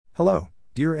Hello,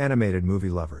 dear animated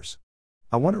movie lovers.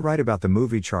 I want to write about the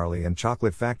movie Charlie and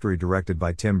Chocolate Factory directed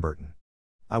by Tim Burton.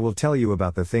 I will tell you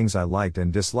about the things I liked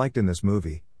and disliked in this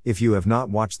movie. If you have not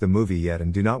watched the movie yet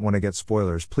and do not want to get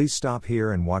spoilers, please stop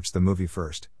here and watch the movie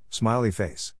first. Smiley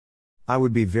face. I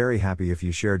would be very happy if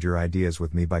you shared your ideas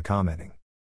with me by commenting.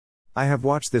 I have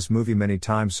watched this movie many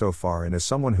times so far, and as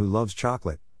someone who loves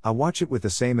chocolate, I watch it with the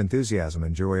same enthusiasm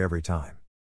and joy every time.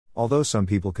 Although some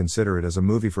people consider it as a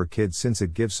movie for kids since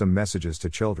it gives some messages to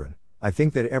children, I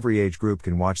think that every age group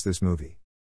can watch this movie.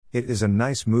 It is a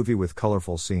nice movie with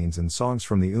colorful scenes and songs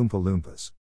from the Oompa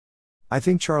Loompas. I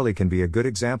think Charlie can be a good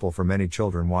example for many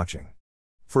children watching.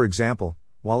 For example,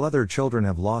 while other children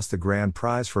have lost the grand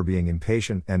prize for being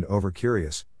impatient and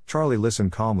over-curious, Charlie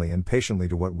listened calmly and patiently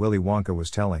to what Willy Wonka was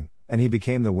telling, and he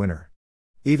became the winner.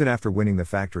 Even after winning the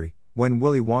factory, when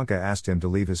Willy Wonka asked him to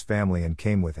leave his family and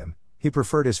came with him, he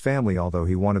preferred his family although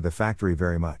he wanted the factory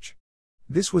very much.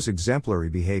 This was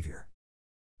exemplary behavior.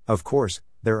 Of course,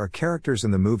 there are characters in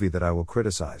the movie that I will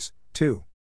criticize, too.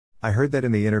 I heard that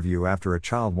in the interview after a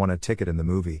child won a ticket in the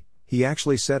movie, he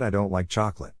actually said, "I don't like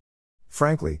chocolate."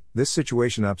 Frankly, this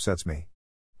situation upsets me.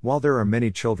 While there are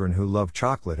many children who love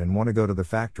chocolate and want to go to the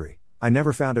factory, I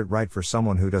never found it right for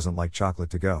someone who doesn't like chocolate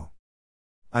to go.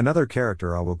 Another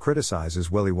character I will criticize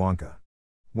is Willy Wonka.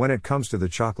 When it comes to the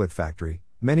chocolate factory,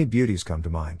 many beauties come to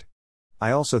mind.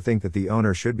 I also think that the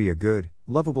owner should be a good,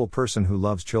 lovable person who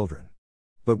loves children.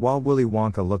 But while Willy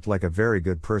Wonka looked like a very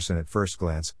good person at first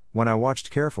glance, when I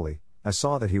watched carefully, I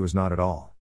saw that he was not at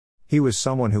all. He was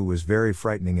someone who was very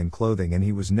frightening in clothing, and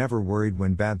he was never worried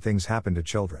when bad things happened to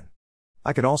children.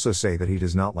 I could also say that he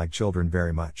does not like children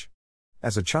very much.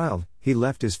 As a child, he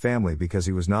left his family because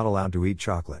he was not allowed to eat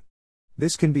chocolate.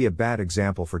 This can be a bad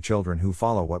example for children who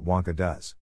follow what Wonka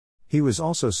does. He was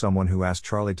also someone who asked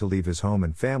Charlie to leave his home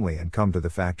and family and come to the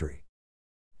factory.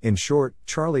 In short,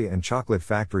 Charlie and Chocolate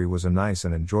Factory was a nice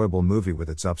and enjoyable movie with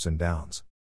its ups and downs.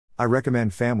 I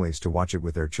recommend families to watch it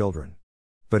with their children.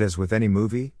 But as with any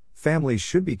movie, families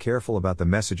should be careful about the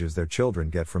messages their children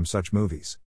get from such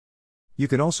movies. You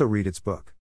can also read its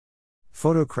book.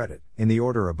 Photo credit, in the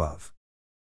order above.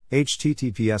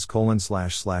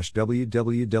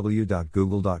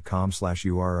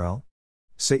 https://www.google.com/URL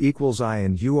Say equals I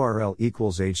and URL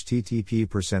equals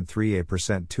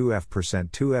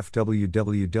http://3a%2f%2f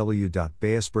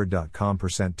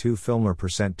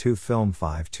www.beasbird.com%2filmer%2 film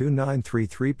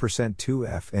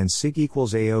 52933%2f and sig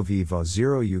equals AOV va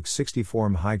 0 uk 64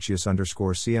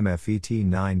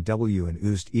 mhichius_CMFET9w and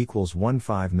oost equals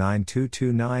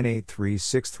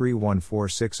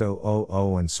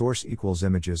 159229836314600 and source equals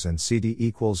images and CD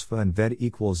equals fa and ved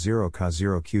equals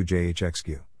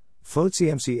 0k0qjhxq.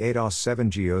 FOTCMC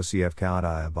 8os7 GOCF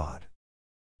Kaada Abad.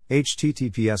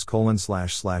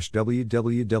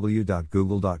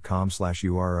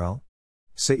 https://www.google.com/URL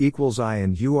Say equals I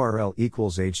and URL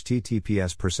equals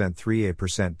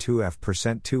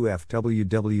https://3a%2f%2f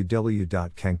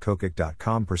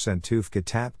www.kankokik.com%2f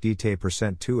katap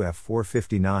dt%2f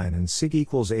 459 and sig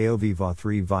equals AOV va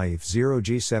 3 vaif 0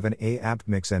 g7 a apt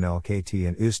mix nlkt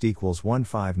and oost equals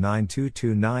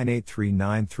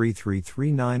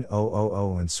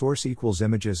 159229839333900 and source equals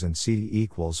images and CD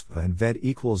equals fa and ved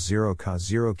equals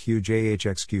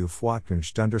 0k0qjhxq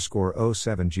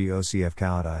fwatkunst_07 gocf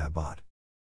kaada abad.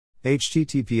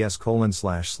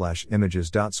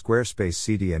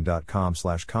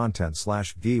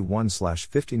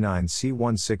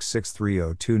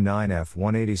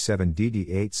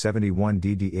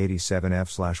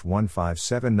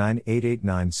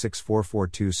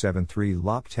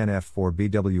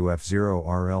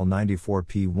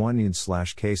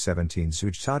 lop10f4bwf0rl94p1/k17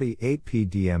 zujtati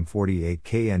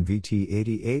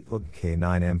 8pdm48knvt88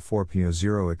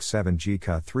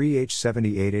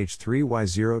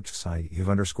 k9m4p0x7gk3h78h3y0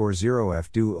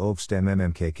 /0f do obst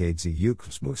mmkkz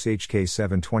uk smooks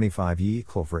hk725 e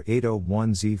clover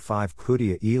 801z5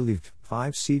 kudia eliv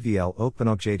 5 cvl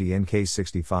openok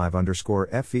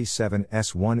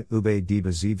jdnk65_fv7s1 ube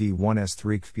diba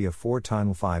zv1s3 kpia 4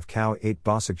 tinal 5 cow 8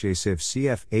 bosik jsiv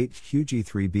cf8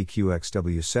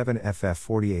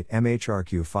 qg3bqxw7ff48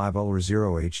 mhrq5 ulr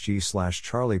 0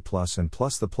 hg/charlie plus and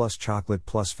plus the plus chocolate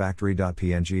plus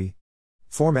factory.png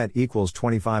format equals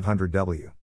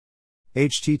 2500w.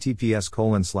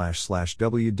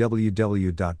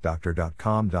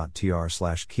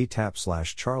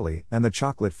 https://www.doctor.com.tr/keytap/charlie and the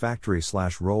chocolate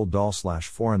factory/roll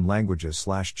doll/foreign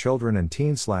languages/children and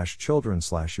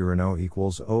teen/children/urino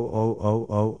equals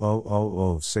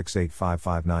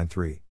 00000685593